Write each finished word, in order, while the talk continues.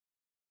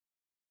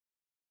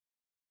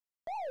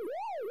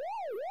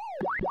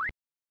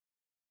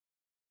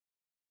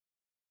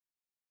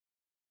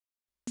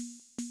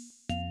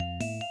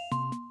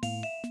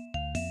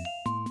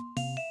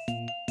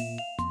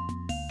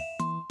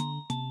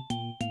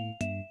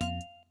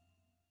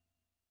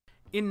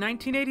In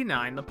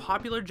 1989, the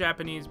popular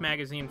Japanese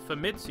magazine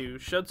Famitsu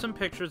showed some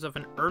pictures of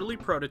an early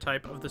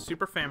prototype of the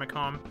Super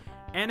Famicom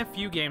and a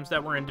few games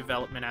that were in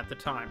development at the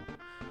time.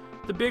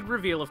 The big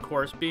reveal, of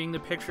course, being the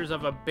pictures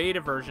of a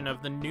beta version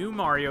of the new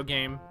Mario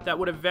game that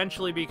would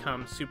eventually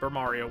become Super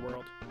Mario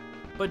World.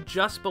 But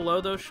just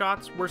below those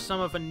shots were some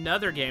of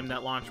another game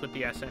that launched with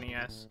the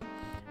SNES.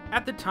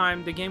 At the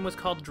time, the game was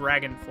called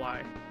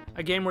Dragonfly,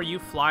 a game where you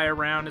fly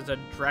around as a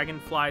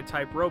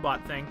dragonfly-type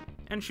robot thing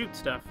and shoot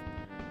stuff.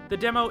 The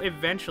demo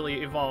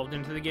eventually evolved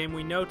into the game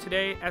we know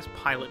today as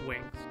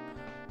Pilotwings.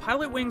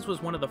 Pilotwings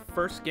was one of the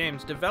first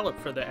games developed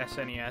for the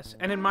SNES,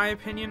 and in my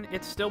opinion,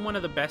 it's still one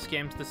of the best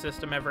games the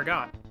system ever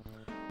got.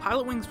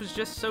 Pilotwings was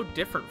just so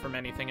different from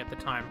anything at the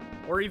time,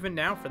 or even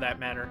now for that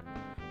matter.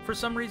 For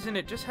some reason,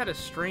 it just had a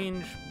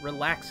strange,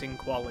 relaxing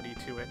quality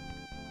to it.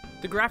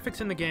 The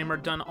graphics in the game are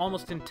done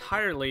almost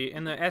entirely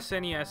in the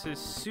SNES's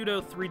pseudo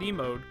 3D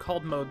mode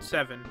called Mode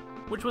 7,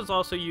 which was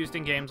also used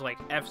in games like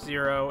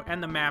F-Zero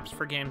and the maps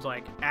for games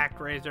like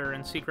ActRaiser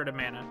and Secret of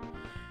Mana.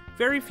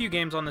 Very few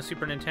games on the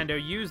Super Nintendo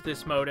use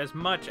this mode as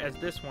much as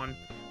this one,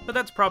 but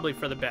that's probably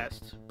for the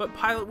best. But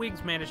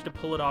Pilotwings managed to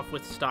pull it off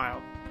with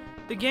style.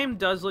 The game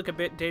does look a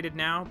bit dated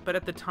now, but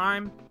at the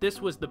time, this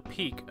was the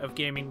peak of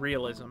gaming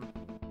realism.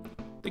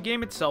 The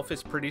game itself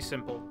is pretty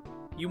simple.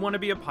 You want to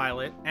be a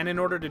pilot, and in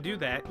order to do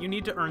that, you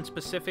need to earn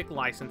specific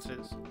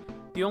licenses.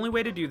 The only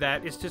way to do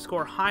that is to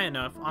score high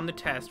enough on the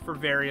test for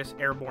various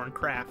airborne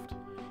craft,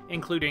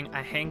 including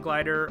a hang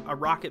glider, a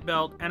rocket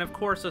belt, and of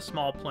course a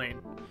small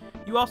plane.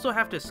 You also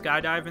have to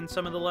skydive in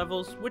some of the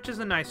levels, which is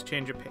a nice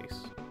change of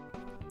pace.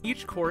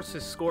 Each course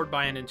is scored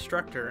by an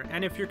instructor,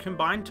 and if your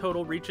combined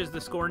total reaches the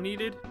score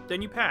needed,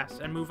 then you pass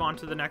and move on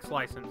to the next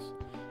license.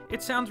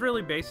 It sounds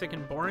really basic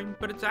and boring,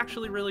 but it's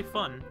actually really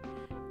fun.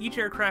 Each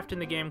aircraft in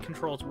the game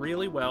controls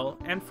really well,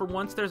 and for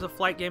once there's a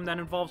flight game that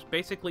involves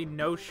basically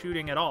no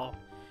shooting at all.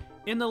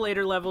 In the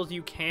later levels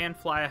you can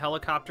fly a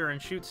helicopter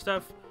and shoot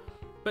stuff,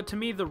 but to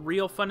me the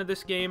real fun of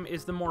this game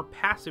is the more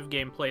passive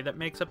gameplay that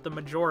makes up the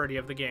majority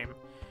of the game.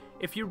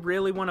 If you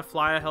really want to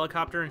fly a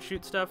helicopter and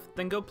shoot stuff,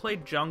 then go play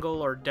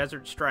Jungle or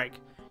Desert Strike.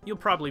 You'll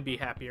probably be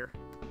happier.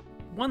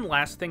 One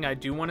last thing I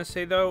do want to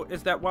say though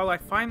is that while I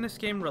find this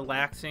game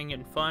relaxing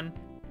and fun,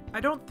 I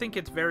don't think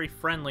it's very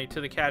friendly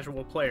to the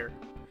casual player.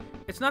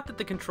 It's not that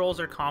the controls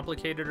are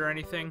complicated or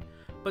anything,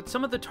 but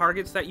some of the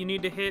targets that you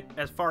need to hit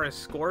as far as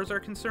scores are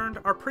concerned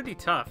are pretty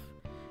tough.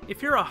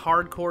 If you're a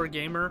hardcore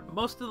gamer,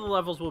 most of the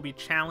levels will be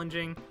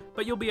challenging,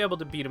 but you'll be able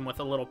to beat them with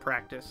a little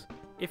practice.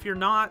 If you're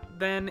not,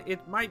 then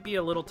it might be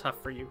a little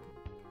tough for you.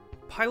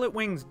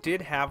 Pilotwings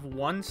did have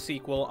one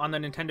sequel on the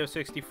Nintendo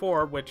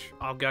 64, which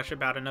I'll gush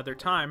about another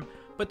time,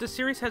 but the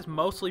series has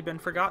mostly been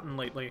forgotten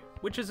lately,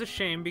 which is a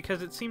shame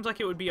because it seems like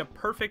it would be a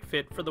perfect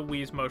fit for the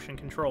Wii's motion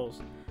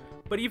controls.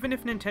 But even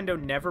if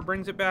Nintendo never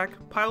brings it back,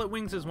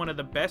 Pilotwings is one of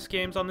the best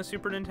games on the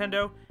Super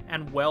Nintendo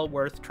and well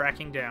worth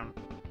tracking down.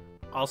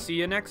 I'll see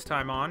you next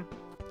time on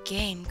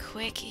Game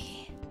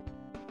Quickie.